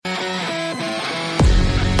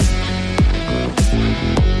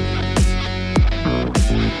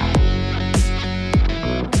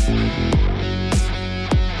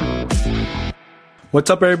What's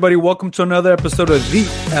up, everybody? Welcome to another episode of the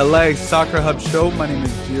LA Soccer Hub Show. My name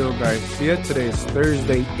is Gio Garcia. Today is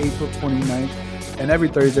Thursday, April 29th. And every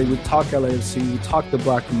Thursday, we talk LAFC, we talk the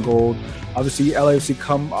black and gold. Obviously, LAFC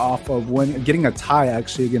come off of getting a tie,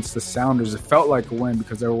 actually, against the Sounders. It felt like a win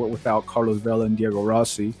because they were without Carlos Vela and Diego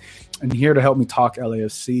Rossi. And here to help me talk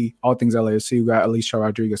LAFC, all things LAFC, we got Alicia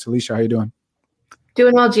Rodriguez. Alicia, how you doing?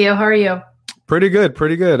 Doing well, Gio. How are you? Pretty good.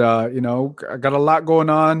 I got a lot going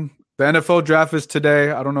on. The NFL draft is today.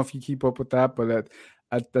 I don't know if you keep up with that, but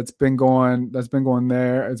that's been going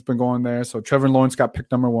there. It's been going there. So Trevor Lawrence got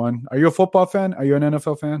picked number 1. Are you a football fan? Are you an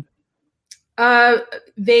NFL fan?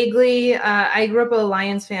 Vaguely. I grew up a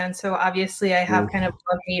Lions fan, so obviously I have kind of a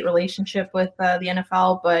love-hate relationship with the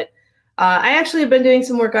NFL. But I actually have been doing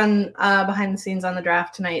some work on behind the scenes on the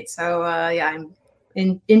draft tonight. So I'm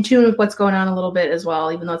in tune with what's going on a little bit as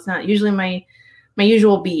well, even though it's not usually my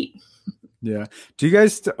usual beat. Yeah. Do you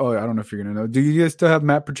guys? I don't know if you're gonna know. Do you guys still have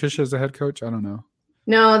Matt Patricia as the head coach? I don't know.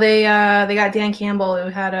 No, they got Dan Campbell, who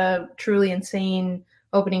had a truly insane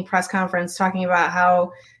opening press conference talking about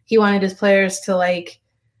how he wanted his players to like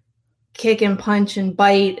kick and punch and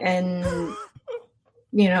bite and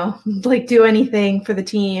like do anything for the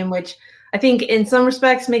team, which I think in some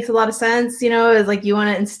respects makes a lot of sense. Is like you want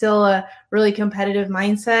to instill a really competitive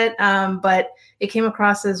mindset, but it came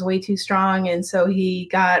across as way too strong, and so he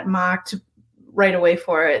got mocked right away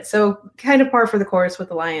for it. So kind of par for the course with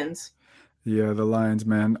the Lions. Yeah, the Lions,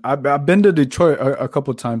 man. I've been to Detroit a couple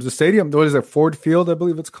of times. The stadium, what is it, Ford Field, I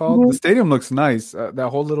believe it's called. Mm-hmm. The stadium looks nice. That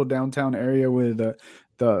whole little downtown area with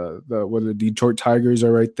the Detroit Tigers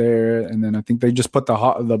are right there, and then I think they just put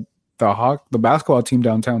the basketball team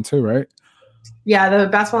downtown too, right? Yeah, the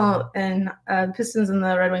basketball and the Pistons and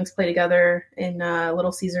the Red Wings play together in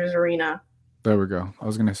Little Caesars Arena. There we go. I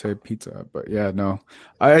was going to say pizza, but yeah, no.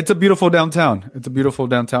 It's a beautiful downtown.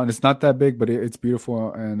 It's not that big, but it's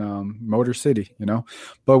beautiful in Motor City,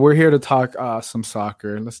 But we're here to talk some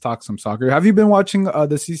soccer. Let's talk some soccer. Have you been watching the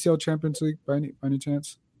CCL Champions League by any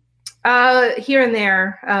chance? Here and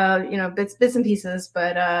there, bits and pieces.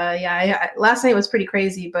 But last night was pretty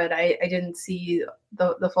crazy, but I didn't see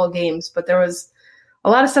the full games. But there was a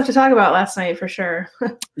lot of stuff to talk about last night for sure.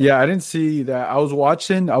 Yeah, I didn't see that. I was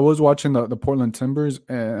watching the Portland Timbers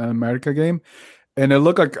and America game, and it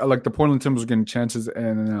looked like the Portland Timbers were getting chances,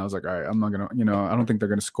 and then I was like, all right, I'm not gonna, I don't think they're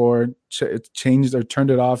gonna score. It changed or turned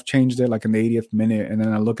it off, changed it like in the 80th minute, and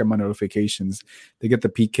then I look at my notifications, they get the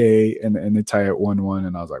PK and they tie it 1-1,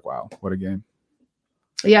 and I was like, wow, what a game.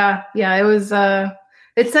 Yeah, it was.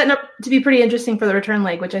 It's setting up to be pretty interesting for the return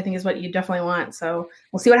leg, which I think is what you definitely want. So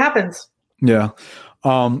we'll see what happens. Yeah.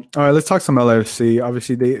 All right, let's talk some LAFC.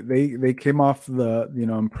 Obviously, they came off the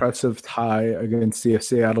impressive tie against the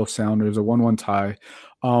Seattle Sounders, a 1-1 tie.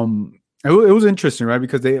 It was interesting, right?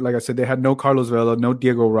 Because they, like I said, they had no Carlos Vela, no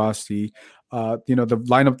Diego Rossi. The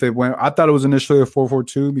lineup they went. I thought it was initially a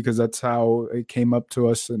 4-4-2 because that's how it came up to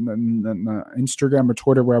us in Instagram or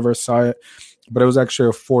Twitter, wherever I saw it. But it was actually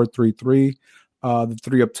a 4-3-3. The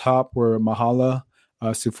three up top were Mahala,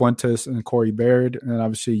 Cifuentes, and Corey Baird, and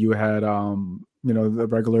obviously you had the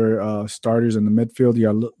regular starters in the midfield. You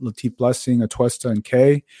had Latif Blessing, Atuesta, and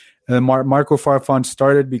Kay. And then Marco Farfan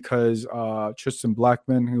started because Tristan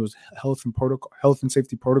Blackman, who was health and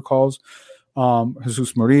safety protocols.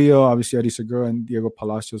 Jesus Murillo, obviously Eddie Segura, and Diego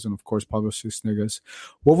Palacios, and of course Pablo Cisneros.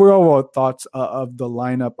 What were all thoughts of the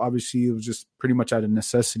lineup? Obviously, it was just pretty much out of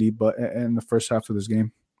necessity, but in the first half of this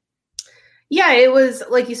game. Yeah, it was,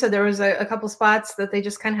 like you said, there was a couple spots that they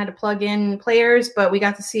just kind of had to plug in players, but we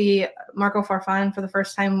got to see Marco Farfan for the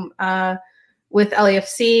first time with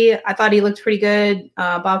LAFC. I thought he looked pretty good.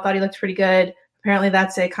 Bob thought he looked pretty good. Apparently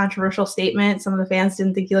that's a controversial statement. Some of the fans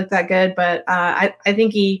didn't think he looked that good, but I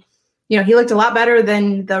think he looked a lot better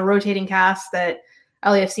than the rotating cast that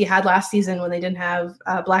LAFC had last season when they didn't have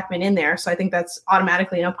Blackman in there. So I think that's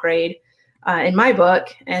automatically an upgrade in my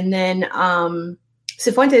book. And then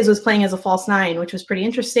Cifuentes was playing as a false 9, which was pretty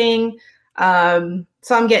interesting. So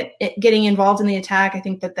I'm getting involved in the attack. I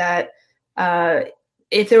think that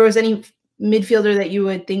if there was any midfielder that you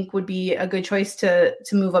would think would be a good choice to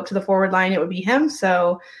move up to the forward line, it would be him.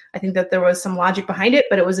 So I think that there was some logic behind it,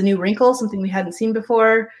 but it was a new wrinkle, something we hadn't seen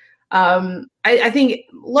before. I think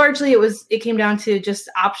largely it came down to just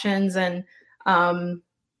options, and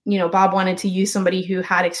Bob wanted to use somebody who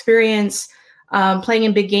had experience playing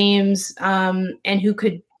in big games, and who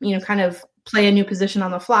could, kind of play a new position on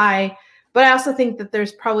the fly. But I also think that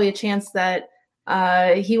there's probably a chance that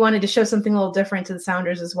he wanted to show something a little different to the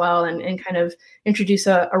Sounders as well, and kind of introduce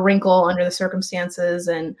a wrinkle under the circumstances.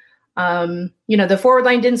 And, the forward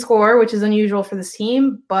line didn't score, which is unusual for this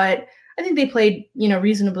team, but I think they played,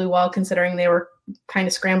 reasonably well considering they were kind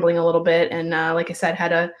of scrambling a little bit. And like I said,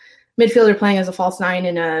 had a midfielder playing as a false nine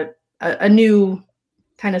and a new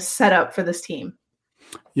kind of setup for this team.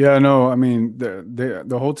 Yeah, no, I mean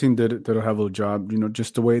the whole team did a hell of a job.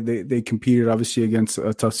 Just the way they competed, obviously against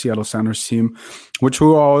a tough Seattle Sounders team, which we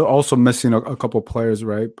were also missing a couple players,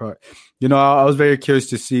 right? But I was very curious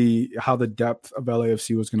to see how the depth of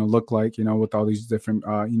LAFC was going to look like. With all these different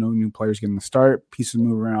new players getting the start, pieces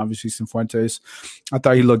moving around. Obviously, Cifuentes, I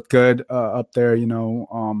thought he looked good up there. In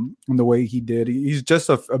the way he did, he's just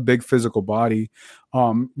a big physical body.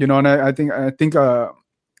 And I think.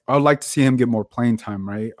 I would like to see him get more playing time,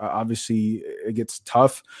 right? Obviously, it gets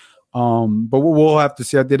tough, but we'll have to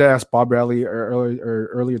see. I did ask Bob Bradley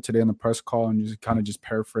earlier today on the press call, and just kind of just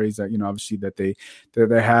paraphrase that. Obviously that they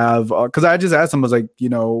have, because I just asked him, I was like,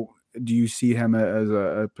 do you see him as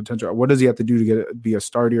a potential? What does he have to do to be a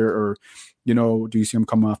starter, or do you see him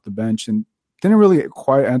coming off the bench? And didn't really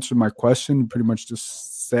quite answer my question. Pretty much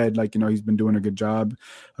just said, like, he's been doing a good job.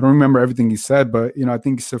 I don't remember everything he said, but I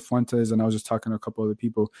think Cifuentes, and I was just talking to a couple other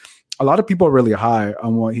people, a lot of people are really high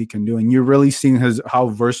on what he can do, and you're really seeing how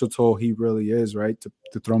versatile he really is, right?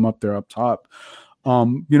 To throw him up there up top.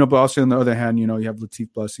 But also on the other hand, you have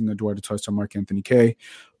Latif Blessing, Eduardo Testa, Mark Anthony K.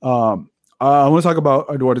 I want to talk about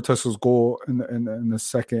Eduardo Testa's goal in the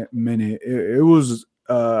second minute. It was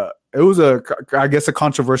I guess a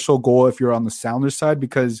controversial goal if you're on the Sounders side,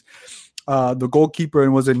 because the goalkeeper,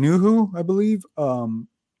 and was it Nuhu, I believe,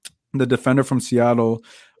 the defender from Seattle,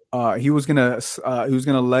 he was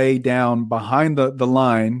gonna lay down behind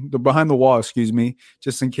behind the wall, excuse me,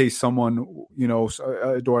 just in case someone,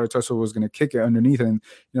 Eduardo Testa was gonna kick it underneath, and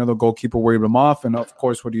the goalkeeper waved him off, and of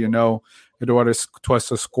course, what do you know, Eduardo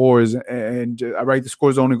Testa scores, and the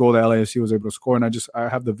score is the only goal that LAFC was able to score, and I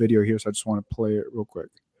have the video here, so I just want to play it real quick.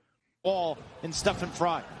 Ball in Stephen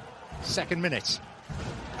Fry, second minute.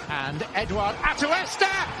 And Edouard Atuesta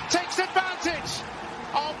takes advantage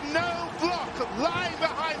of no block lying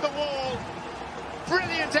behind the wall.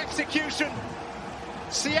 Brilliant execution.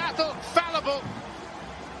 Seattle fallible.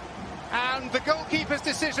 And the goalkeeper's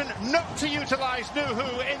decision not to utilise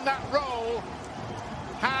Nuhu in that role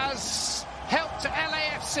has helped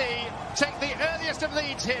LAFC take the earliest of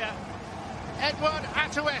leads here. Edouard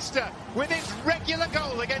Atuesta with his regular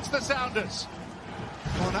goal against the Sounders.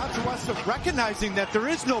 Well, now to us recognizing that there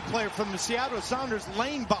is no player from the Seattle Sounders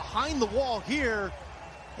laying behind the wall here,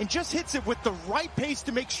 and just hits it with the right pace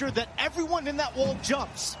to make sure that everyone in that wall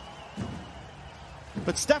jumps.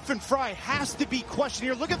 But Stephen Fry has to be questioned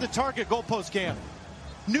here. Look at the target goalpost cam.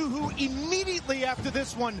 Nuhu immediately after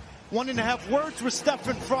this one wanting to have words with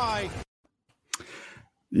Stephen Fry.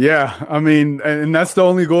 Yeah, I mean, and that's the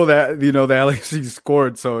only goal that the LAFC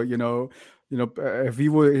scored. So if he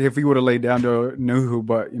would have laid down to Nuhu,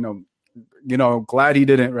 but glad he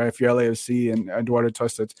didn't, right? If you're LAFC, and Eduardo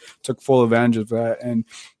Testa took full advantage of that, and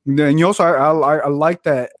then you also I like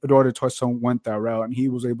that Eduardo Testa went that route, and he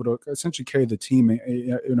was able to essentially carry the team,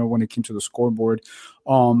 when it came to the scoreboard,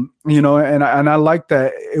 and I like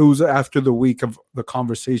that it was after the week of the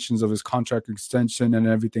conversations of his contract extension and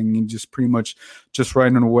everything, and just pretty much just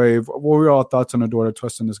riding a wave. What were your thoughts on Eduardo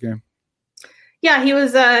Testa in this game? Yeah, he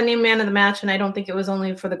was named man of the match, and I don't think it was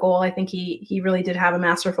only for the goal. I think he really did have a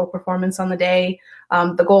masterful performance on the day.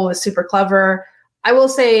 The goal was super clever. I will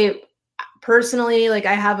say, personally, like,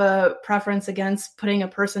 I have a preference against putting a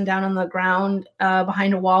person down on the ground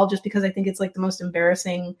behind a wall, just because I think it's like the most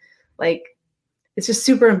embarrassing. Like, it's just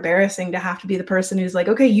super embarrassing to have to be the person who's like,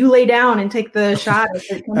 okay, you lay down and take the shot.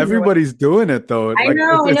 Everybody's doing it, though. I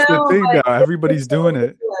know. The thing now. Everybody's doing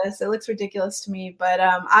it. It looks ridiculous to me, but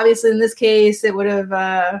obviously in this case, it would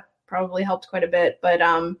have probably helped quite a bit. But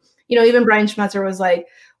even Brian Schmetzer was like,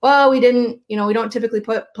 well, we don't typically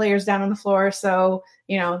put players down on the floor, so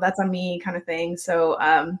that's on me, kind of thing. So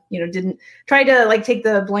didn't try to like take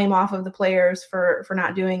the blame off of the players for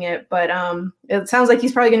not doing it. But it sounds like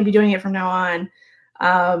he's probably going to be doing it from now on.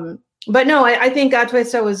 But no, I think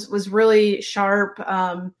Atuesta was really sharp.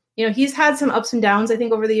 He's had some ups and downs, I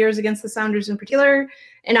think, over the years against the Sounders in particular,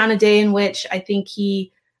 and on a day in which I think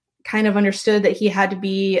he kind of understood that he had to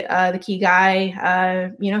be the key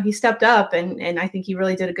guy. He stepped up, and I think he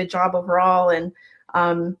really did a good job overall. And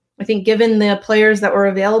I think given the players that were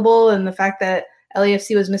available and the fact that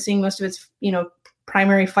LAFC was missing most of its,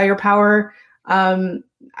 primary firepower,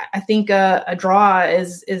 I think a draw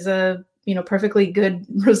is a perfectly good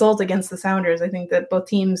result against the Sounders. I think that both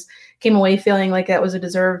teams came away feeling like that was a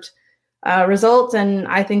deserved result, and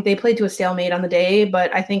I think they played to a stalemate on the day.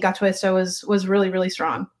 But I think Atuesta was really, really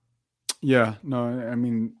strong. Yeah, no, I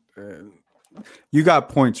mean, you got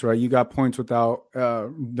points, right? You got points without,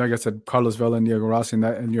 like I said, Carlos Vela and Diego Rossi,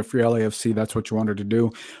 and you're free LAFC. That's what you wanted to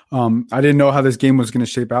do. I didn't know how this game was going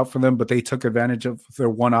to shape out for them, but they took advantage of their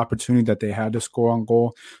one opportunity that they had to score on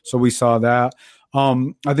goal. So we saw that.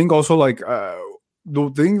 I think also like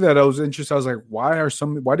the thing that I was interested, I was like,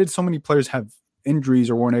 why did so many players have injuries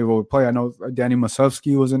or weren't able to play? I know Danny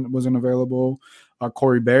Masovsky wasn't available.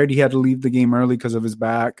 Corey Baird, he had to leave the game early because of his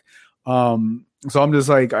back. So I'm just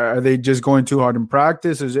like, are they just going too hard in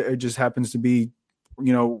practice? Or it just happens to be,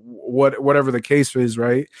 whatever the case is,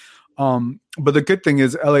 right? But the good thing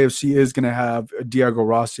is LAFC is going to have Diego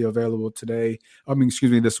Rossi available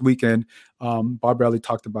this weekend. Bob Bradley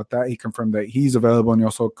talked about that. He confirmed that he's available, and he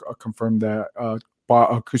also confirmed that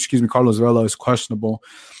Carlos Vela is questionable.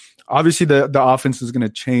 Obviously, the offense is going to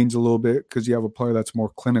change a little bit because you have a player that's more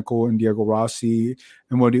clinical in Diego Rossi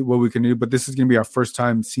and what we can do. But this is going to be our first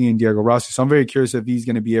time seeing Diego Rossi. So I'm very curious if he's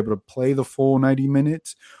going to be able to play the full 90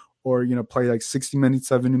 minutes or, play like 60 minutes,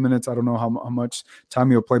 70 minutes. I don't know how much time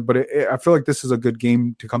he'll play. But I feel like this is a good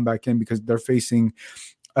game to come back in because they're facing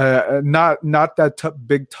not that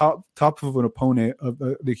big top of an opponent of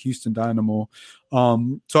the Houston Dynamo.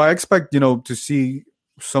 So I expect, to see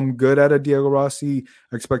some good out of Diego Rossi.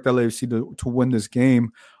 I expect LAFC to win this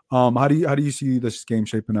game. How do you see this game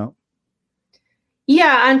shaping out?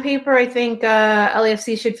 Yeah, on paper, I think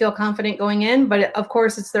LAFC should feel confident going in, but of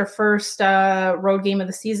course, it's their first road game of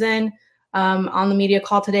the season. On the media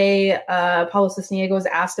call today, Paulo Cisniego was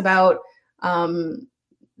asked about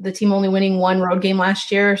the team only winning one road game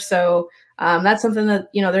last year, so that's something that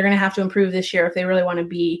they're going to have to improve this year if they really want to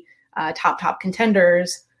be top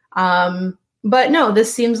contenders. But no,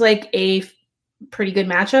 this seems like a pretty good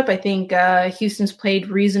matchup. I think Houston's played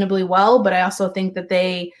reasonably well, but I also think that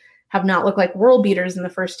they have not looked like world beaters in the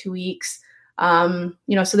first 2 weeks. So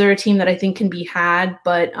they're a team that I think can be had,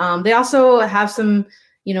 but they also have some,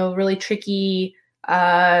 really tricky,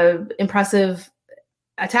 impressive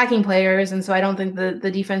attacking players. And so I don't think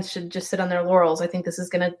the defense should just sit on their laurels. I think this is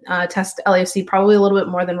going to test LAFC probably a little bit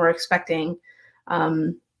more than we're expecting.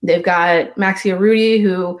 They've got Maxi Urruti,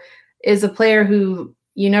 who is a player who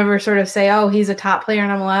you never sort of say, oh, he's a top player in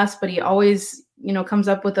MLS, but he always, comes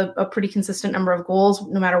up with a pretty consistent number of goals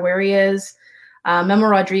no matter where he is. Memo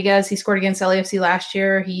Rodriguez, he scored against LAFC last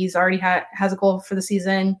year. He's already has a goal for the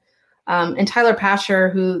season. And Tyler Pasher,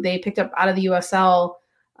 who they picked up out of the USL,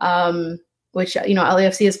 which,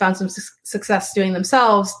 LAFC has found some success doing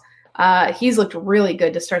themselves. He's looked really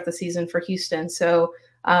good to start the season for Houston. So,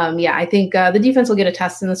 I think the defense will get a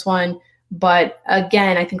test in this one. But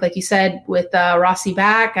again, I think, like you said, with Rossi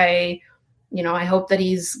back, I hope that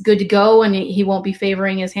he's good to go and he won't be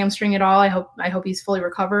favoring his hamstring at all. I hope he's fully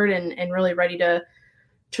recovered and really ready to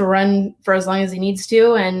run for as long as he needs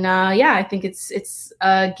to. And I think it's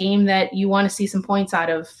a game that you want to see some points out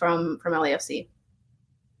of from LAFC.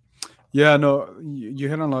 Yeah, no, you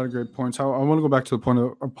hit on a lot of great points. I want to go back to the point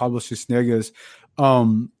of Pablo Cisnegas.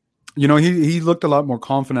 He looked a lot more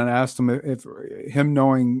confident. I asked him if him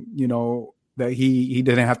knowing, that he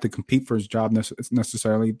didn't have to compete for his job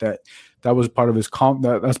necessarily, that was part of his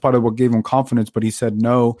that's part of what gave him confidence. But he said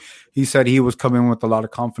no. He said he was coming with a lot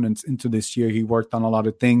of confidence into this year. He worked on a lot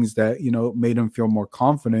of things that made him feel more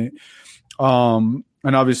confident.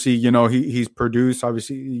 And obviously, he's produced.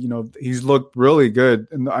 Obviously, he's looked really good.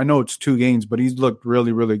 And I know it's 2 games, but he's looked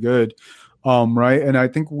really, really good. Right. And I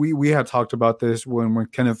think we had talked about this when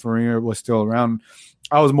Kenneth Vermeer was still around.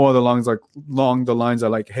 I was more along the lines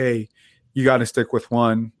of like, hey, you got to stick with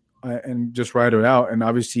one and just ride it out. And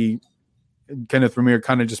obviously, Kenneth Vermeer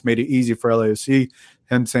kind of just made it easy for LAFC,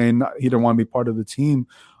 him saying he didn't want to be part of the team.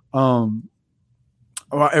 I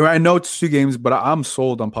know it's 2 games, but I'm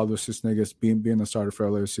sold on Pablo Cisnegas being the starter for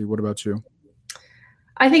LAFC. What about you?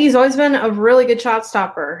 I think he's always been a really good shot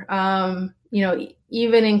stopper.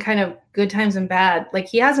 Even in kind of good times and bad, like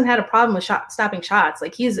he hasn't had a problem with stopping shots.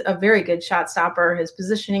 Like he's a very good shot stopper. His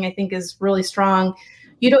positioning, I think, is really strong.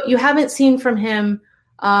 You haven't seen from him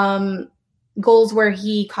goals where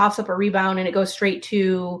he coughs up a rebound and it goes straight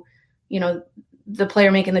to, the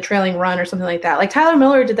player making the trailing run or something like that. Like Tyler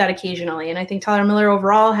Miller did that occasionally. And I think Tyler Miller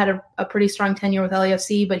overall had a pretty strong tenure with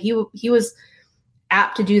LAFC, but he was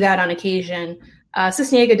apt to do that on occasion.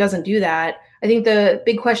 Cisniega doesn't do that. I think the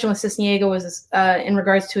big question with Cisniega was in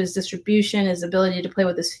regards to his distribution, his ability to play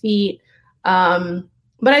with his feet.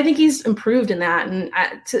 But I think he's improved in that. And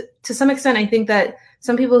to some extent, I think that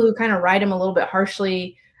some people who kind of ride him a little bit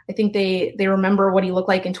harshly, I think they remember what he looked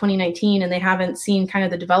like in 2019 and they haven't seen kind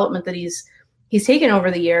of the development that he's taken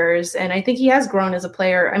over the years. And I think he has grown as a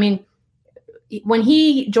player. I mean, when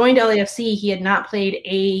he joined LAFC, he had not played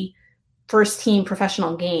a first team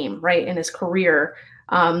professional game, right, in his career.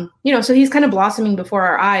 So he's kind of blossoming before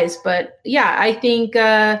our eyes. But yeah, I think,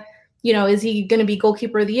 is he going to be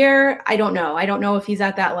goalkeeper of the year? I don't know. I don't know if he's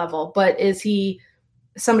at that level, but is he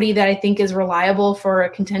somebody that I think is reliable for a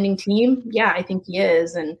contending team? Yeah, I think he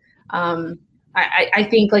is. And I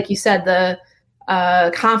think, like you said, the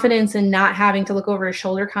confidence in not having to look over his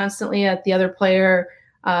shoulder constantly at the other player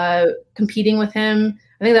competing with him,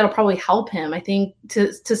 I think that'll probably help him. I think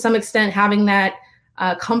to some extent having that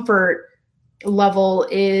comfort level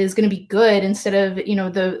is going to be good instead of,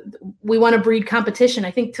 we want to breed competition.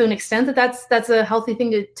 I think to an extent that's a healthy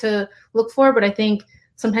thing to look for, but I think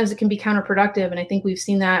sometimes it can be counterproductive. And I think we've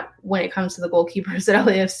seen that when it comes to the goalkeepers at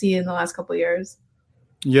LAFC in the last couple of years.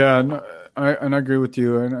 Yeah, no, I agree with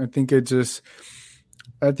you. And I think it's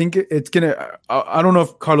going to, I don't know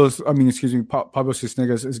if Pablo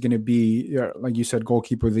Cisneros is going to be, like you said,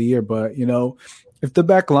 goalkeeper of the year, but, if the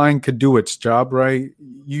back line could do its job right,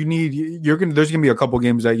 there's going to be a couple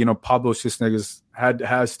games that, Pablo Cisneros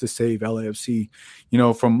has to save LAFC,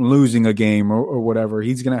 from losing a game or whatever.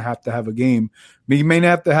 He's going to have a game. He may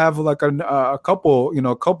have to have like a couple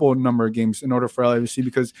number of games in order for LAFC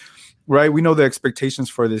because, right, we know the expectations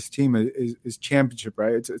for this team is championship,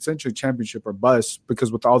 right? It's essentially championship or bust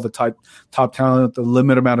because with all the top talent, the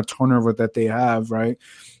limited amount of turnover that they have, right?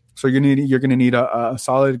 So you're going to need a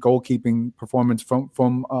solid goalkeeping performance from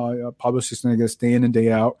Pablo Cisneros day in and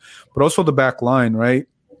day out, but also the back line, right?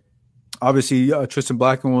 Obviously, Tristan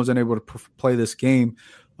Blackman wasn't able to play this game,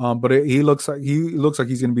 but he looks like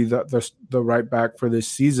he's going to be the right back for this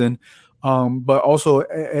season. But also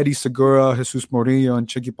Eddie Segura, Jesus Murillo, and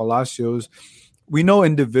Chiqui Palacios. We know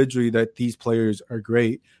individually that these players are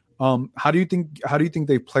great. How do you think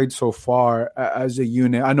they've played so far as a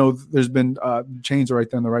unit? I know there's been change right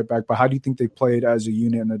there in the right back, but how do you think they played as a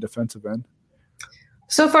unit in the defensive end?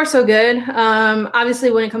 So far, so good.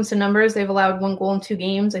 Obviously, when it comes to numbers, they've allowed 1 goal in 2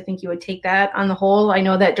 games. I think you would take that on the whole. I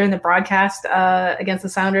know that during the broadcast against the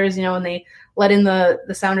Sounders, when they let in the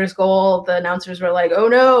Sounders goal, the announcers were like, "Oh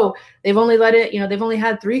no, they've only let it. They've only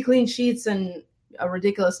had 3 clean sheets in a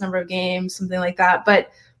ridiculous number of games, something like that."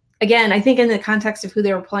 But again, I think in the context of who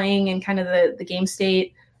they were playing and kind of the game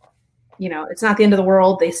state, it's not the end of the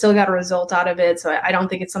world. They still got a result out of it. So I don't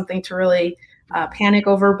think it's something to really panic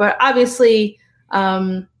over. But obviously,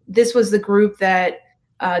 this was the group that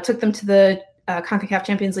took them to the CONCACAF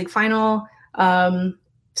Champions League final.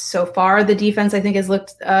 So far, the defense, I think, has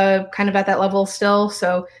looked kind of at that level still.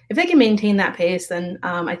 So if they can maintain that pace, then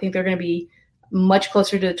I think they're going to be much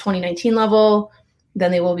closer to the 2019 level than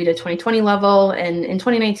they will be to 2020 level. And in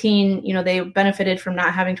 2019, they benefited from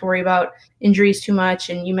not having to worry about injuries too much.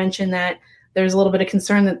 And you mentioned that there's a little bit of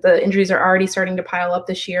concern that the injuries are already starting to pile up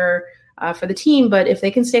this year for the team. But if they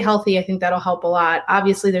can stay healthy, I think that'll help a lot.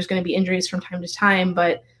 Obviously, there's going to be injuries from time to time,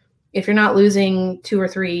 but if you're not losing 2 or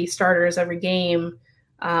 3 starters every game,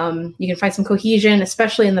 you can find some cohesion,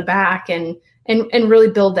 especially in the back, and really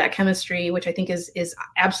build that chemistry, which I think is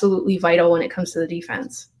absolutely vital when it comes to the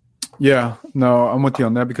defense. Yeah, no, I'm with you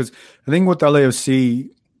on that because I think with LAFC,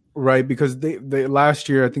 right, because they last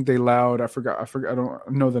year I think they allowed, I forgot, I don't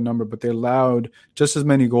know the number, but they allowed just as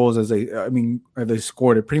many goals as they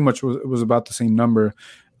scored. It pretty much was about the same number,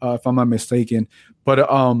 if I'm not mistaken. But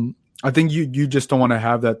I think you just don't want to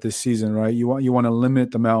have that this season, right? You want to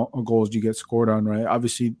limit the amount of goals you get scored on, right?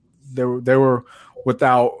 Obviously, they were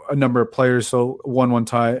without a number of players, so 1-1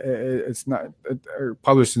 tie. It's not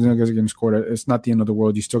probably getting scored. It's not the end of the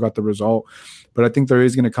world. You still got the result, but I think there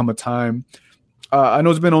is going to come a time. I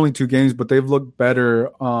know it's been only 2 games, but they've looked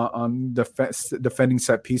better on defending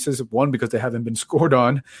set pieces. One, because they haven't been scored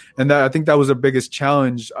on, and I think that was their biggest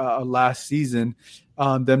challenge last season.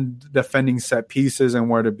 Them defending set pieces and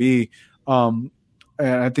where to be. And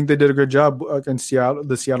I think they did a good job against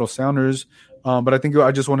the Seattle Sounders. But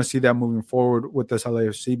I just want to see that moving forward with this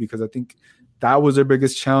LAFC because I think that was their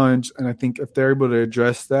biggest challenge. And I think if they're able to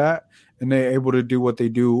address that and they're able to do what they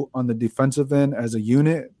do on the defensive end as a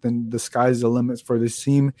unit, then the sky's the limit for this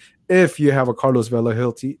team. If you have a Carlos Vela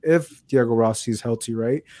healthy, if Diego Rossi is healthy,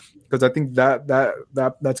 right? Because I think that's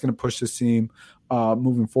going to push this team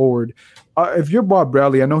moving forward. If you're Bob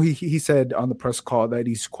Bradley, I know he said on the press call that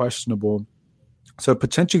he's questionable. So it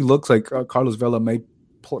potentially looks like Carlos Vela may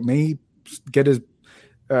get his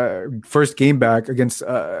first game back against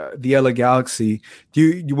the LA Galaxy.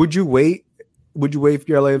 Would you wait for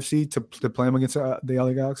your LAFC to play him against the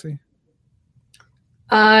LA Galaxy?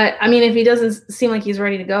 I mean, if he doesn't seem like he's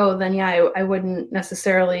ready to go, then yeah, I wouldn't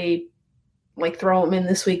necessarily throw him in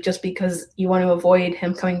this week just because you want to avoid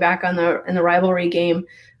him coming back in the rivalry game.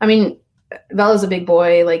 I mean, Vela's a big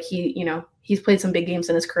boy. he's played some big games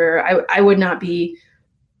in his career. I would not be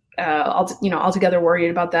altogether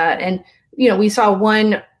worried about that. And we saw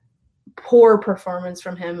one poor performance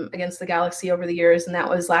from him against the Galaxy over the years, and that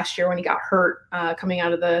was last year when he got hurt coming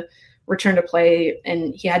out of the return to play,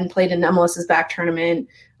 and he hadn't played in MLS's back tournament,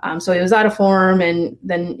 so he was out of form, and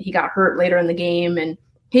then he got hurt later in the game, and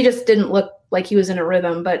he just didn't look like he was in a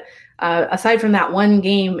rhythm. But aside from that one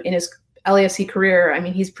game in his LAFC career, I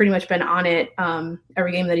mean, he's pretty much been on it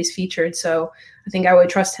every game that he's featured. So I think I would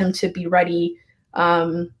trust him to be ready,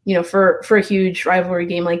 for a huge rivalry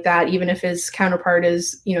game like that, even if his counterpart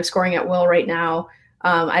is, scoring at will right now.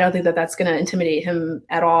 I don't think that that's going to intimidate him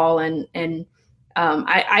at all. And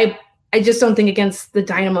I just don't think against the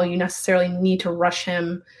Dynamo you necessarily need to rush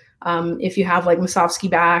him if you have like Musovski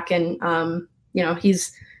back, and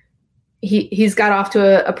he's got off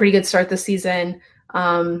to a pretty good start this season.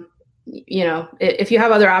 If you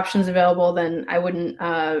have other options available, then I wouldn't,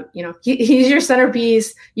 he's your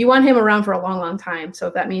centerpiece. You want him around for a long, long time. So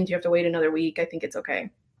if that means you have to wait another week, I think it's okay.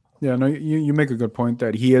 Yeah, no, you make a good point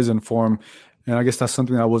that he is in form. And I guess that's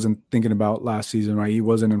something I wasn't thinking about last season, right? He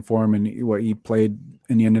wasn't in form, and he played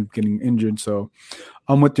and he ended up getting injured. So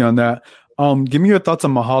I'm with you on that. Give me your thoughts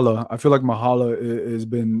on Mahala. I feel like Mahala has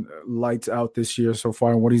been lights out this year so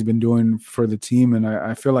far and what he's been doing for the team. And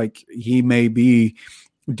I feel like he may be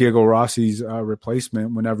Diego Rossi's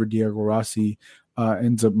replacement whenever Diego Rossi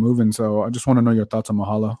ends up moving. So I just want to know your thoughts on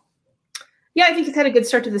Mahala. Yeah, I think he's had a good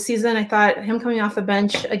start to the season. I thought him coming off the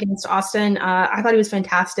bench against Austin, I thought he was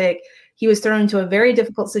fantastic. He was thrown into a very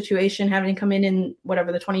difficult situation, having to come in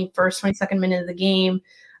whatever the 21st, 22nd minute of the game,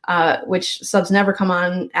 which subs never come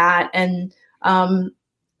on at. And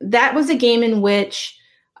that was a game in which,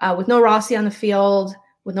 with no Rossi on the field,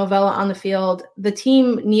 with no Vela on the field, the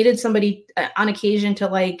team needed somebody on occasion to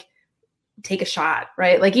like take a shot,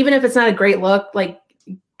 right? Like, even if it's not a great look, like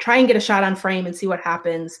try and get a shot on frame and see what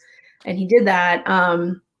happens. And he did that.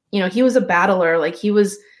 He was a battler. Like he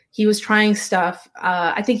was trying stuff.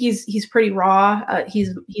 I think he's pretty raw.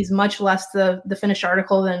 He's much less the finished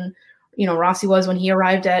article than, Rossi was when he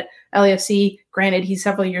arrived at LAFC. Granted, he's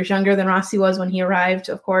several years younger than Rossi was when he arrived,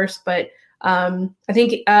 of course, but I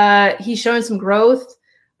think he's showing some growth.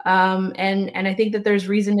 And I think that there's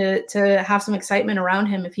reason to have some excitement around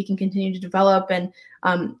him if he can continue to develop and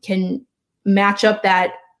can match up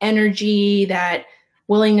that energy, that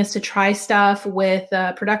willingness to try stuff with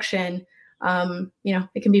production.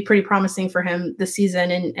 It can be pretty promising for him this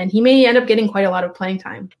season, and he may end up getting quite a lot of playing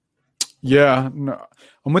time. Yeah, no,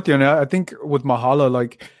 I'm with you on that. I think with Mahala,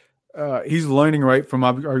 like he's learning right from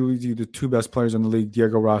arguably the two best players in the league,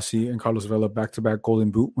 Diego Rossi and Carlos Vela, back-to-back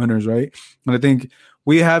Golden Boot winners, right? And I think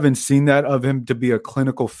we haven't seen that of him to be a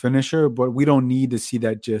clinical finisher, but we don't need to see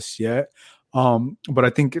that just yet. But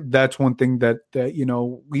I think that's one thing that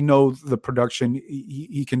we know the production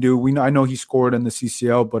he can do. I know he scored in the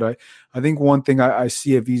CCL, but I think one thing I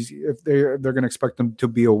see if they're going to expect him to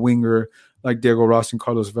be a winger like Diego Rossi and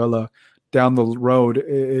Carlos Vela down the road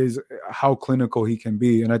is how clinical he can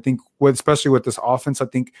be. And I think especially with this offense, I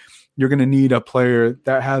think you're going to need a player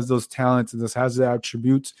that has those talents and has the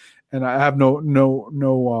attributes. And I have like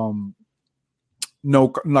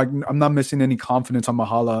I'm not missing any confidence on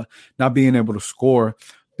Mahala not being able to score,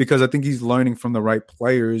 because I think he's learning from the right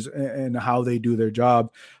players and how they do their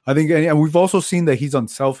job. I think, and we've also seen that he's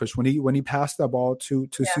unselfish when he passed that ball to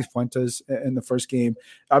Cifuentes in the first game.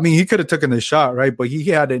 I mean, he could have taken the shot, right? But he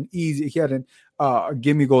had a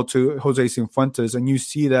gimme goal to Jose Cifuentes, and you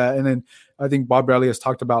see that. And then I think Bob Bradley has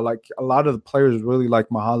talked about like a lot of the players really like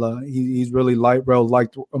Mahala. He's really well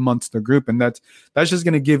liked amongst the group, and that's just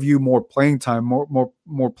going to give you more playing time,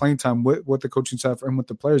 more playing time with the coaching staff and with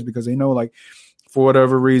the players, because they know, like, for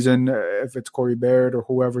whatever reason, if it's Corey Baird or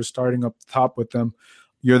whoever's starting up top with them,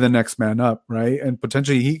 you're the next man up, right? And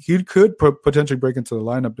potentially he could potentially break into the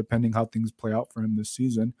lineup depending how things play out for him this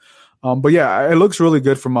season. But yeah, it looks really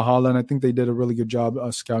good for Mahala, and I think they did a really good job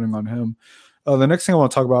scouting on him. The next thing I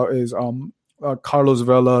want to talk about is Carlos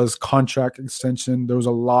Vela's contract extension. There was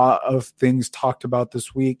a lot of things talked about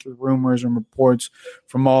this week, rumors and reports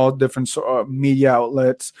from all different media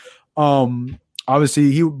outlets.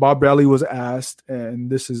 Obviously, Bob Bradley was asked, and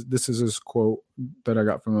this is his quote that I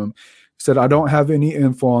got from him. He said, "I don't have any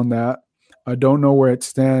info on that. I don't know where it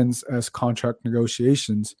stands as contract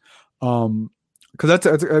negotiations." Because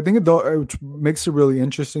I think it makes it really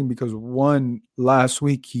interesting, because last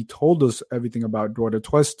week he told us everything about Eduardo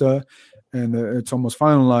Tuesta, and it's almost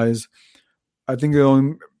finalized. I think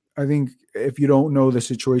if you don't know the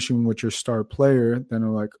situation with your star player, then they're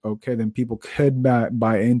like, okay, then people could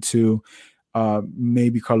buy into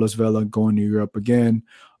maybe Carlos Vela going to Europe again,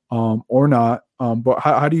 or not. But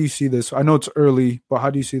how do you see this? I know it's early, but how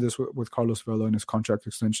do you see this with Carlos Vela and his contract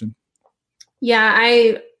extension? Yeah,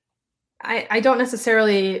 I don't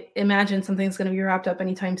necessarily imagine something's going to be wrapped up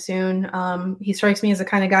anytime soon. He strikes me as the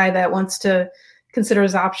kind of guy that wants to consider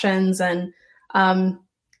his options, and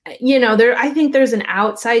I think there's an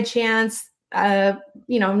outside chance.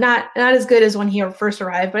 Not as good as when he first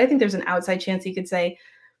arrived, but I think there's an outside chance he could say,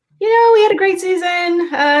 we had a great season.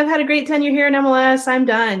 I've had a great tenure here in MLS. I'm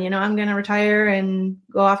done. I'm going to retire and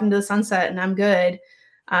go off into the sunset, and I'm good.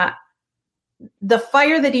 The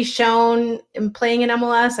fire that he's shown in playing in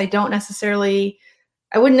MLS, I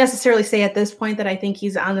wouldn't necessarily say at this point that I think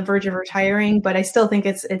he's on the verge of retiring, but I still think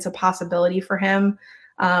it's a possibility for him.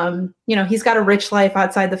 He's got a rich life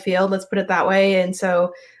outside the field, let's put it that way. And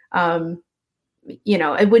so,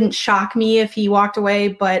 it wouldn't shock me if he walked away,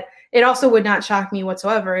 but it also would not shock me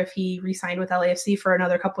whatsoever if he re-signed with LAFC for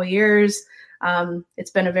another couple of years.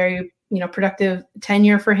 It's been a very, productive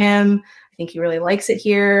tenure for him. I think he really likes it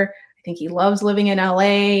here. I think he loves living in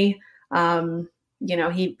LA.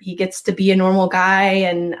 He gets to be a normal guy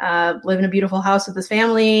and live in a beautiful house with his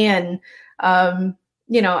family. And,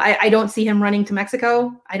 I don't see him running to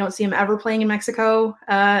Mexico. I don't see him ever playing in Mexico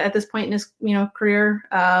at this point in his, career.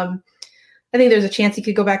 I think there's a chance he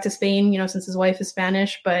could go back to Spain, since his wife is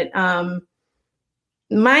Spanish. But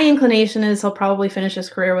my inclination is he'll probably finish his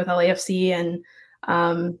career with LAFC. And,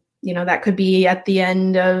 that could be at the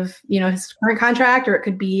end of, his current contract, or it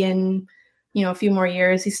could be in, a few more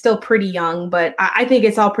years. He's still pretty young, but I think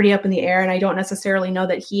it's all pretty up in the air. And I don't necessarily know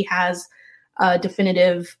that he has a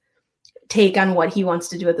definitive take on what he wants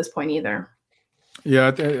to do at this point either.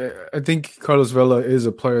 Yeah, I think Carlos Vela is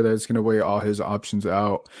a player that's going to weigh all his options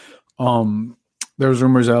out. There's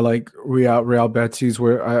rumors that like Real Betis,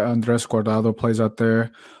 where Andres Guardado plays out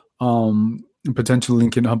there, potentially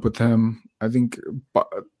linking up with him. I think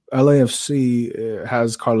LAFC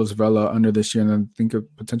has Carlos Vela under this year, and I think it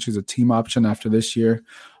potentially is a team option after this year.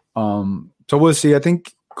 So we'll see. I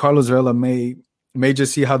think Carlos Vela may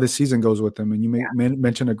just see how this season goes with him. And you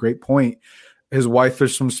mentioned a great point. His wife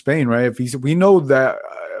is from Spain, right? We know that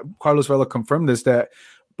Carlos Vela confirmed this, that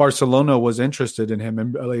Barcelona was interested in him,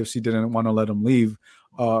 and LAFC didn't want to let him leave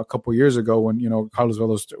a couple years ago when, Carlos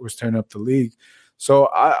Vela was tearing up the league. So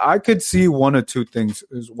I could see one or two things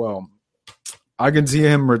as well. I can see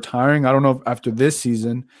him retiring. I don't know if after this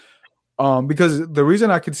season, because the reason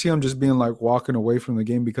I could see him just being like walking away from the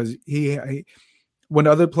game, because he when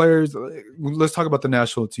other players, let's talk about the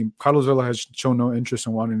national team. Carlos Vela has shown no interest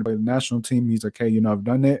in wanting to play the national team. He's like, hey, I've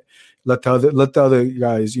done it. Let the other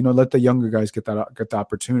guys, let the younger guys get the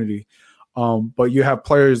opportunity. But you have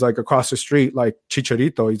players like across the street, like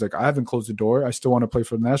Chicharito. He's like, I haven't closed the door. I still want to play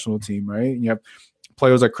for the national team, right? And you have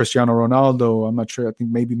players like Cristiano Ronaldo. I'm not sure. I think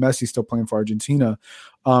maybe Messi's still playing for Argentina.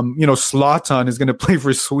 Zlatan is going to play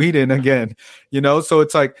for Sweden again. So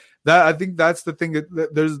it's like that. I think that's the thing.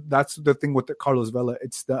 That's the thing with the Carlos Vela.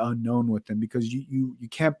 It's the unknown with him, because you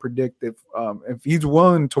can't predict if he's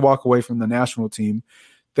willing to walk away from the national team,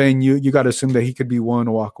 then you got to assume that he could be willing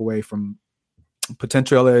to walk away from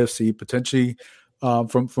potentially LAFC, potentially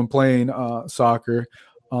from playing soccer.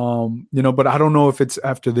 But I don't know if it's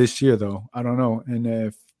after this year though. I don't know. And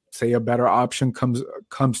if say a better option comes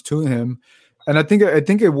to him, and I think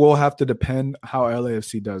it will have to depend how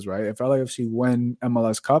LAFC does, right? If LAFC win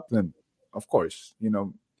MLS Cup, then of course,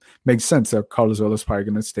 makes sense that Carlos Vela is probably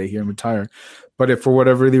going to stay here and retire. But if for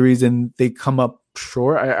whatever the reason they come up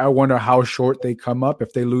short, I wonder how short they come up.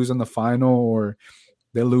 If they lose in the final or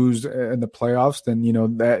they lose in the playoffs, then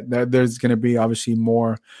that there's going to be obviously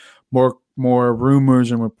more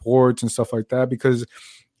rumors and reports and stuff like that, because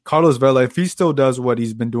Carlos Vela, if he still does what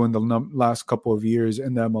he's been doing the last couple of years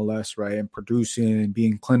in the MLS, right, and producing and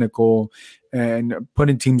being clinical and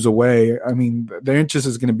putting teams away, I mean, their interest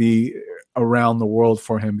is going to be around the world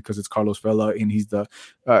for him, because it's Carlos Vela, and he's the,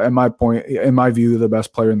 in my view, the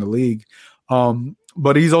best player in the league.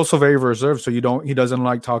 But he's also very reserved, so he doesn't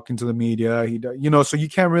like talking to the media. So you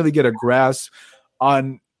can't really get a grasp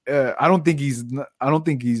on. I don't think he's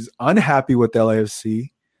unhappy with LAFC,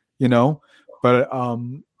 but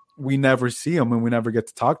we never see him and we never get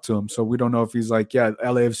to talk to him, so we don't know if he's like, yeah,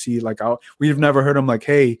 LAFC. Like we've never heard him like,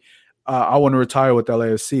 hey, I want to retire with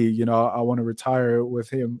LAFC. I want to retire with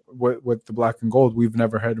him with the black and gold. We've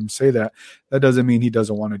never heard him say that. That doesn't mean he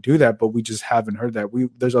doesn't want to do that, but we just haven't heard that.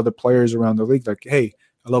 There's other players around the league like, hey,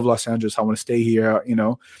 I love Los Angeles. I want to stay here.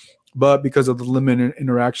 But because of the limited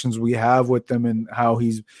interactions we have with them and how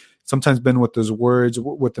he's sometimes been with his words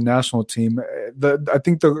with the national team, I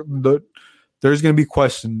think there's going to be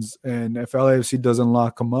questions. And if LAFC doesn't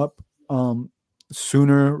lock him up,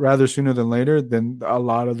 rather sooner than later, then a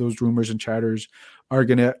lot of those rumors and chatters are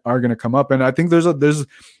gonna come up. And I think there's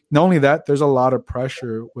not only that, there's a lot of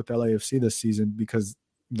pressure with LAFC this season because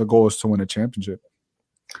the goal is to win a championship.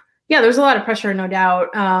 Yeah, there's a lot of pressure, no doubt.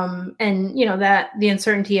 And, that the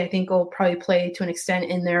uncertainty, I think, will probably play to an extent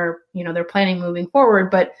in their planning moving forward.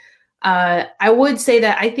 But I would say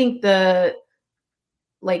that I think as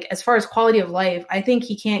far as quality of life, I think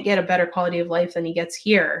he can't get a better quality of life than he gets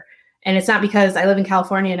here. And it's not because I live in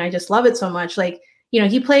California and I just love it so much.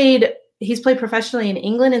 He's played professionally in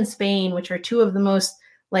England and Spain, which are two of the most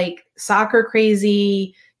soccer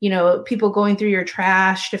crazy, people going through your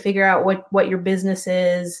trash to figure out what your business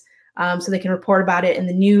is. So they can report about it in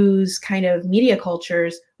the news kind of media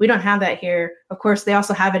cultures. We don't have that here. Of course, they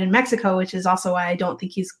also have it in Mexico, which is also why I don't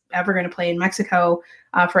think he's ever going to play in Mexico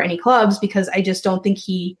for any clubs, because I just don't think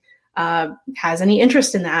he has any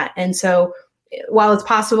interest in that. And so while it's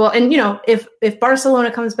possible, and, if Barcelona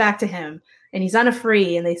comes back to him and he's on a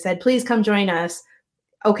free and they said, please come join us,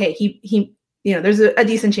 okay, he there's a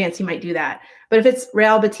decent chance he might do that. But if it's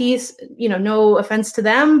Real Betis, no offense to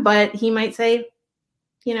them, but he might say,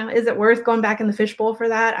 is it worth going back in the fishbowl for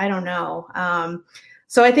that? I don't know.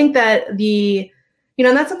 So I think that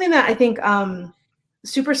and that's something that I think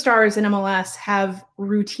superstars in MLS have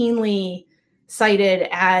routinely cited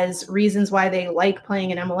as reasons why they like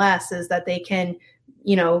playing in MLS, is that they can,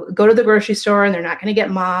 go to the grocery store and they're not going to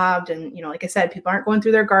get mobbed. And, like I said, people aren't going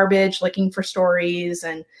through their garbage looking for stories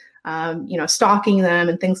and, stalking them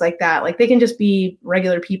and things like that. They can just be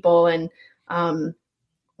regular people. And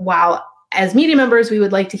while as media members, we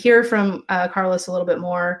would like to hear from Carlos a little bit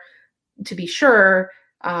more, to be sure.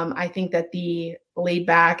 I think that the laid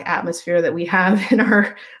back atmosphere that we have in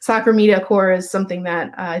our soccer media core is something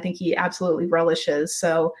that I think he absolutely relishes.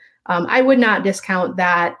 So I would not discount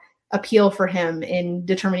that appeal for him in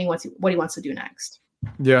determining what he wants to do next.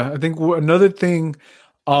 Yeah, I think another thing,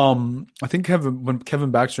 I think when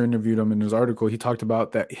Kevin Baxter interviewed him in his article, he talked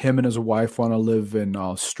about that him and his wife want to live in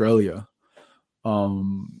Australia.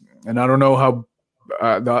 And I don't know how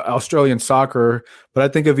the Australian soccer, but I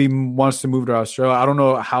think if he wants to move to Australia, I don't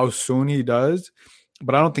know how soon he does,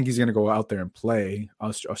 but I don't think he's going to go out there and play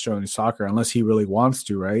Australian soccer unless he really wants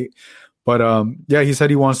to, right? But yeah, he said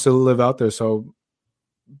he wants to live out there. So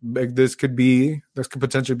this could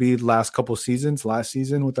potentially be last season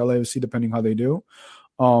with LAFC, depending how they do.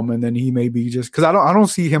 And then he may be just because I don't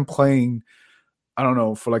see him playing, I don't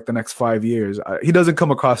know, for the next 5 years. He doesn't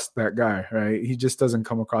come across that guy, right? He just doesn't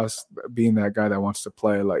come across being that guy that wants to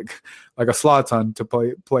play like a Zlatan to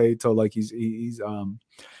play till he's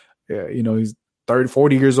 30,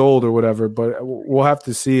 40 years old or whatever. But we'll have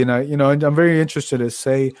to see. And I'm very interested to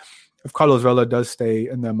say if Carlos Vela does stay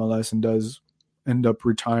in the MLS and does end up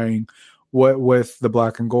retiring with the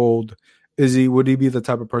black and gold, would he be the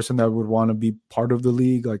type of person that would want to be part of the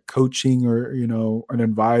league, like coaching or, an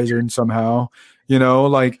advisor and somehow,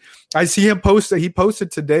 I see him he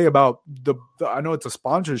posted today about I know it's a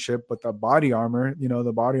sponsorship, but the body armor,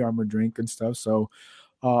 the body armor drink and stuff. So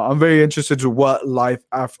I'm very interested to what life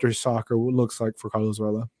after soccer looks like for Carlos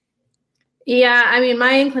Vela. Yeah. I mean,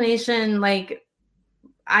 my inclination,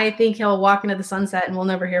 I think he'll walk into the sunset and we'll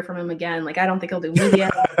never hear from him again. I don't think he'll do media.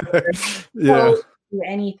 Yeah. Do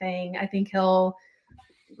anything. I think he'll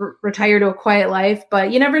retire to a quiet life,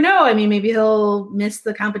 but you never know. I mean, maybe he'll miss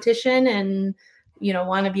the competition and,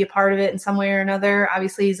 want to be a part of it in some way or another.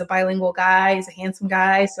 Obviously, he's a bilingual guy. He's a handsome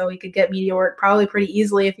guy, so he could get media work probably pretty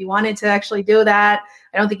easily if he wanted to actually do that.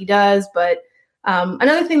 I don't think he does, but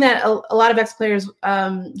another thing that a lot of ex-players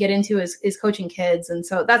get into is coaching kids. And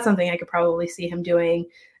so that's something I could probably see him doing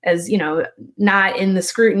as, not in the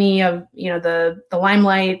scrutiny of, the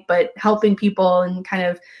limelight, but helping people and kind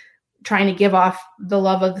of trying to give off the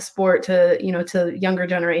love of the sport to, to younger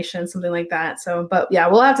generations, something like that. So, but yeah,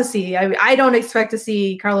 we'll have to see. I don't expect to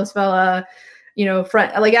see Carlos Vela,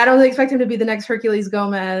 front, I don't expect him to be the next Herculez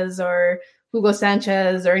Gomez or Hugo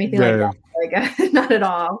Sanchez or anything like that. Not at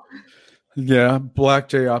all. Yeah, Black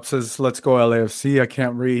J Op says, let's go LAFC. I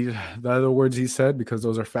can't read the other words he said because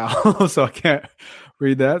those are foul, so I can't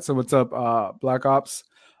read that. So what's up, Black Ops?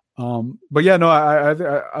 But yeah, no,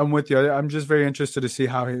 I'm with you. I'm just very interested to see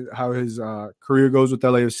how his career goes with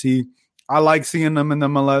LAFC. I like seeing him in the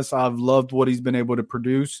MLS. I've loved what he's been able to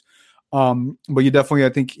produce. But I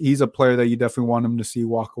think he's a player that you definitely want him to see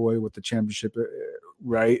walk away with the championship,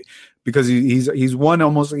 right? Because he's won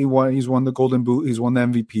the Golden Boot, he's won the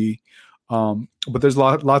MVP. But there's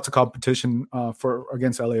lots of competition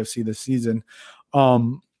against LAFC this season.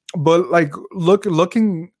 But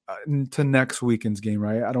looking to next weekend's game,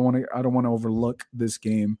 right? I don't want to overlook this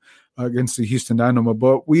game against the Houston Dynamo.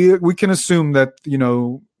 But we can assume that,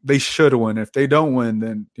 they should win. If they don't win,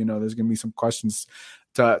 then, there's going to be some questions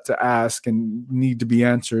to ask and need to be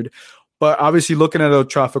answered. But obviously looking at El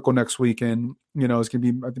Tráfico next weekend, it's going to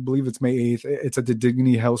be, I believe it's May 8th. It's at the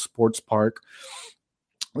Dignity Health Sports Park.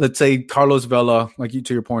 Let's say Carlos Vela,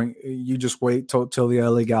 to your point, you just wait till the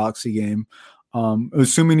LA Galaxy game.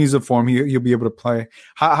 Assuming he's in form, he'll be able to play.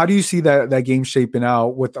 How do you see that game shaping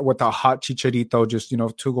out with a hot Chicharito, just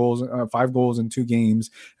 2 goals, 5 goals in 2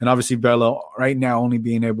 games, and obviously Vela right now only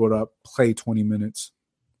being able to play 20 minutes?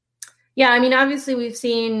 Yeah, I mean, obviously we've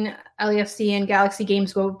seen LAFC and Galaxy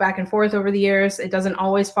games go back and forth over the years. It doesn't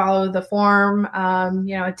always follow the form.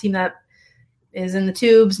 A team that is in the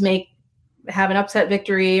tubes may have an upset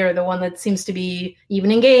victory, or the one that seems to be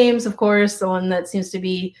even in games, of course, the one that seems to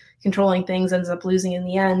be controlling things ends up losing in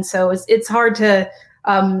the end. So it's hard to,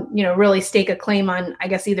 really stake a claim on, I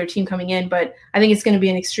guess, either team coming in, but I think it's going to be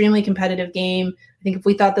an extremely competitive game. I think if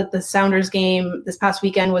we thought that the Sounders game this past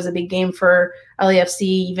weekend was a big game for LAFC,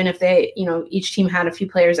 even if they, each team had a few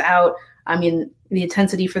players out, I mean, the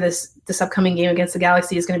intensity for this upcoming game against the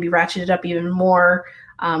Galaxy is going to be ratcheted up even more.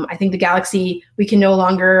 I think the Galaxy, we can no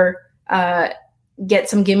longer get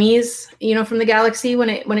some gimmies, from the Galaxy when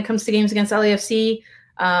it comes to games against LAFC.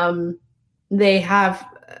 They have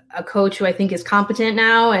a coach who I think is competent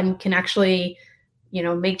now and can actually,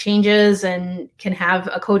 make changes and can have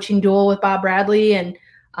a coaching duel with Bob Bradley. And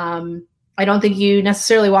I don't think you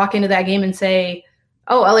necessarily walk into that game and say,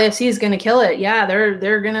 oh, LAFC is going to kill it. Yeah,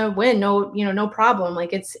 they're going to win. No problem.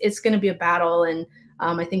 It's going to be a battle. And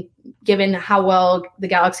I think given how well the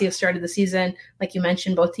Galaxy have started the season, like you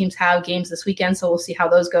mentioned, both teams have games this weekend, so we'll see how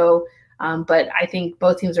those go. But I think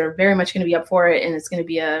both teams are very much going to be up for it, and it's going to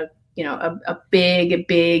be a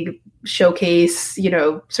big showcase,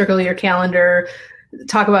 circle your calendar,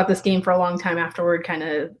 talk about this game for a long time afterward kind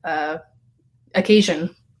of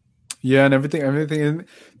occasion. Yeah, and everything. And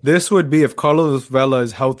this would be, if Carlos Vela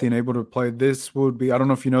is healthy and able to play, this would be, I don't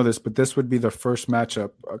know if you know this, but this would be the first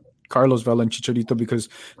matchup, Carlos Vela and Chicharito, because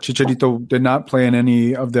Chicharito did not play in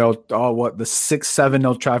any of the 6-7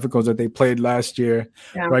 El Tráficos that they played last year,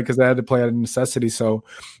 right? Because they had to play out of necessity. So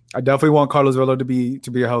I definitely want Carlos Vela to be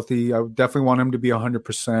healthy. I would definitely want him to be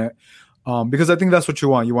 100%. Because I think that's what you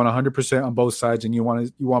want. You want 100% on both sides, and you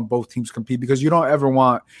want both teams to compete, because you don't ever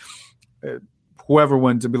want whoever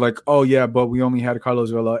wins to be like, oh yeah, but we only had Carlos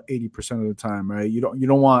Vela 80% of the time, right? You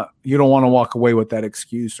don't want to walk away with that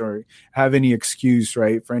excuse or have any excuse,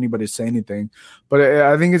 right, for anybody to say anything. But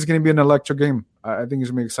I think it's going to be an electric game. I think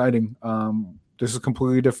it's going to be exciting. This is a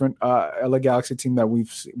completely different LA Galaxy team that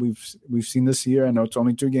we've seen this year. I know it's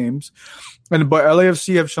only 2 games, but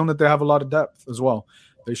LAFC have shown that they have a lot of depth as well.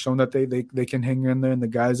 They've shown that they can hang in there, and the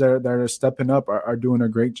guys that are stepping up are doing a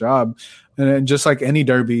great job. And just like any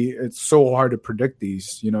derby, it's so hard to predict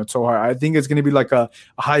these. It's so hard. I think it's going to be like a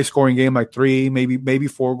high-scoring game, like 3, maybe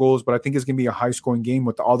 4 goals. But I think it's going to be a high-scoring game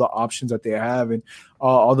with all the options that they have and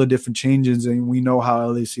all the different changes. And we know how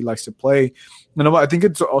LAC likes to play. And I think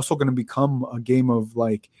it's also going to become a game of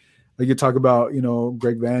like you talk about,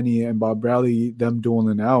 Greg Vanney and Bob Bradley, them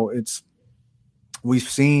dueling out. We've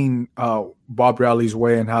seen Bob Bradley's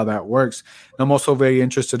way and how that works. And I'm also very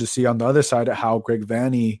interested to see on the other side how Greg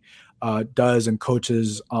Vanney does and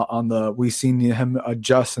coaches we've seen him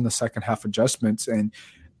adjust in the second half adjustments and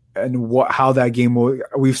how that game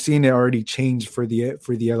we've seen it already change for the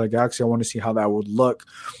LA Galaxy. I want to see how that would look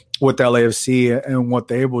with LAFC and what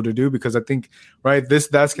they're able to do, because I think, right, that's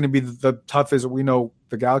going to be the toughest. We know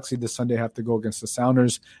the Galaxy this Sunday have to go against the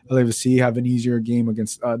Sounders. LAFC have an easier game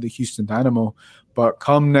against the Houston Dynamo. But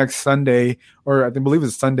come next Sunday, or I believe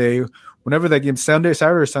it's Sunday, whenever that game, Saturday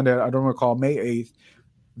or Sunday, I don't recall, May 8th,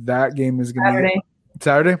 that game is going to be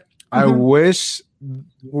Saturday. Mm-hmm. I wish we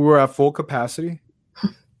were at full capacity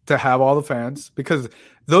to have all the fans, because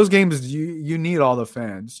those games you need all the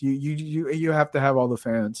fans. You have to have all the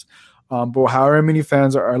fans. But however many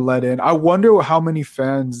fans are let in, I wonder how many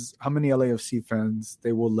LAFC fans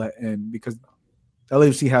they will let in, because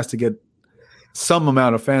LAFC has to get some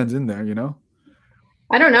amount of fans in there,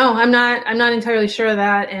 I don't know. I'm not entirely sure of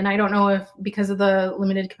that, and I don't know if, because of the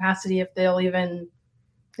limited capacity, if they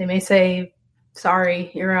may say,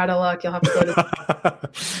 sorry, you're out of luck. You'll have to go to,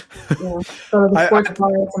 go to the sports bar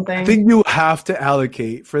or something. I think you have to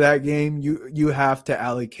allocate for that game. You have to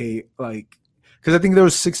allocate, because I think there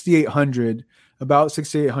was about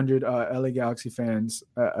 6,800 LA Galaxy fans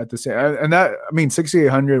at the same, and that,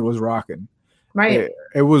 6,800 was rocking. Right.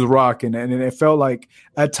 It was rocking, and it felt like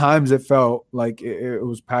at times it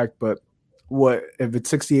was packed. But what if it's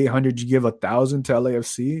 6,800? You give 1,000 to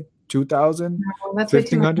LAFC, 2,000,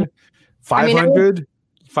 1,500, 500,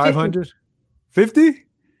 550?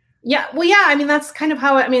 Yeah. Well, yeah. I mean, that's kind of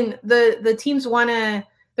how. I mean, the teams want to.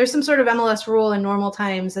 There's some sort of MLS rule in normal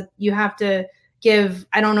times that you have to give.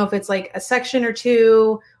 I don't know if it's like a section or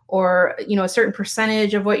two, or a certain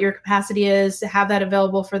percentage of what your capacity is to have that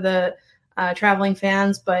available for the traveling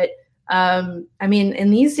fans. But I mean,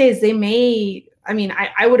 in these days, they may. I mean,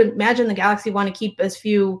 I would imagine the Galaxy want to keep as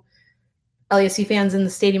few LAFC fans in the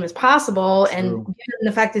stadium as possible. True. And given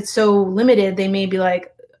the fact it's so limited, they may be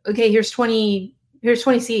like, okay, here's 20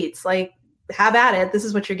 seats, like have at it. This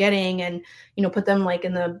is what you're getting. And, put them like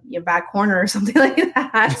in the back corner or something like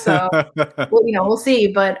that. So, we'll see.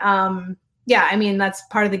 But yeah, I mean, that's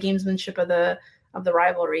part of the gamesmanship of the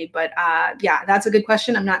rivalry. But yeah, that's a good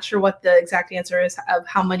question. I'm not sure what the exact answer is of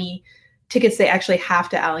how many tickets they actually have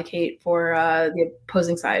to allocate for the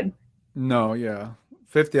opposing side. No, yeah.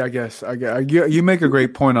 50, I guess. You make a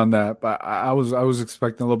great point on that, but I was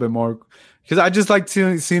expecting a little bit more because I just like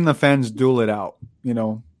seeing the fans duel it out,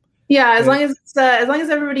 Yeah, as long as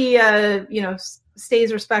everybody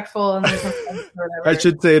stays respectful and there's no or whatever. I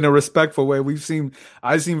should say in a respectful way. I've seen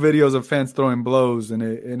videos of fans throwing blows, and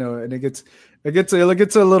it gets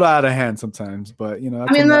a little out of hand sometimes. But I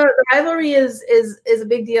mean, the rivalry is a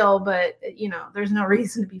big deal, but there's no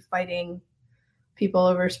reason to be fighting people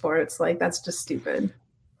over sports. Like, that's just stupid.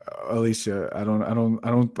 Alicia, I don't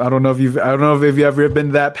know if you've ever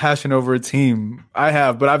been that passionate over a team. I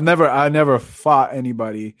have, but I never fought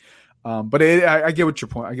anybody. But I get what your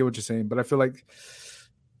point. I get what you're saying, but I feel like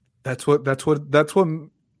that's what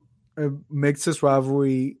makes this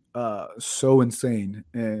rivalry so insane.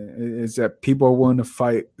 Is that people are willing to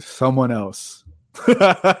fight someone else.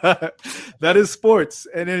 That is sports,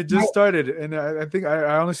 and it just started. And I think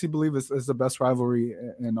I honestly believe it's the best rivalry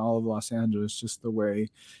in all of Los Angeles. Just the way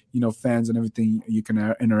fans and everything you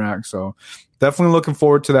can interact. So definitely looking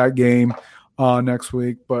forward to that game next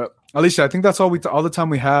week. But Alicia, I think that's all the time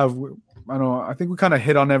we have. I think we kind of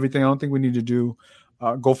hit on everything. I don't think we need to do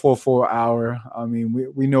go for a full hour. I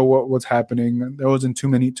mean, we know what's happening. There wasn't too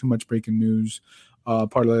much breaking news.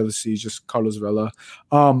 Part of the LAFC is just Carlos Vela.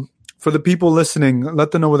 For the people listening, let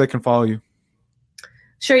them know where they can follow you.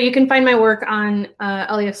 Sure. You can find my work on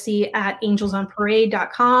LAFC at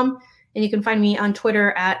angelsonparade.com, and you can find me on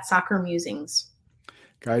Twitter at Soccer Musings.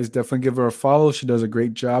 Guys, definitely give her a follow. She does a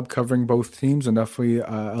great job covering both teams, and definitely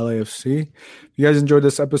LAFC. If you guys enjoyed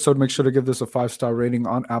this episode, make sure to give this a 5-star rating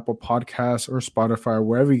on Apple Podcasts or Spotify, or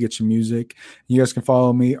wherever you get your music. You guys can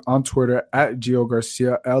follow me on Twitter at Gio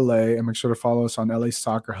Garcia LA, and make sure to follow us on LA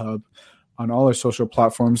Soccer Hub on all our social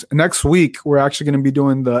platforms. Next week, we're actually going to be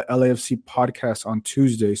doing the LAFC podcast on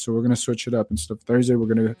Tuesday. So we're going to switch it up. Instead of Thursday, we're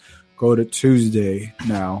going to go to Tuesday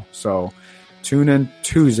now. So tune in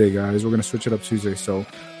Tuesday, guys. We're going to switch it up Tuesday. So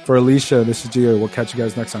for Alicia, this is Gio. We'll catch you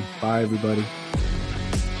guys next time. Bye, everybody.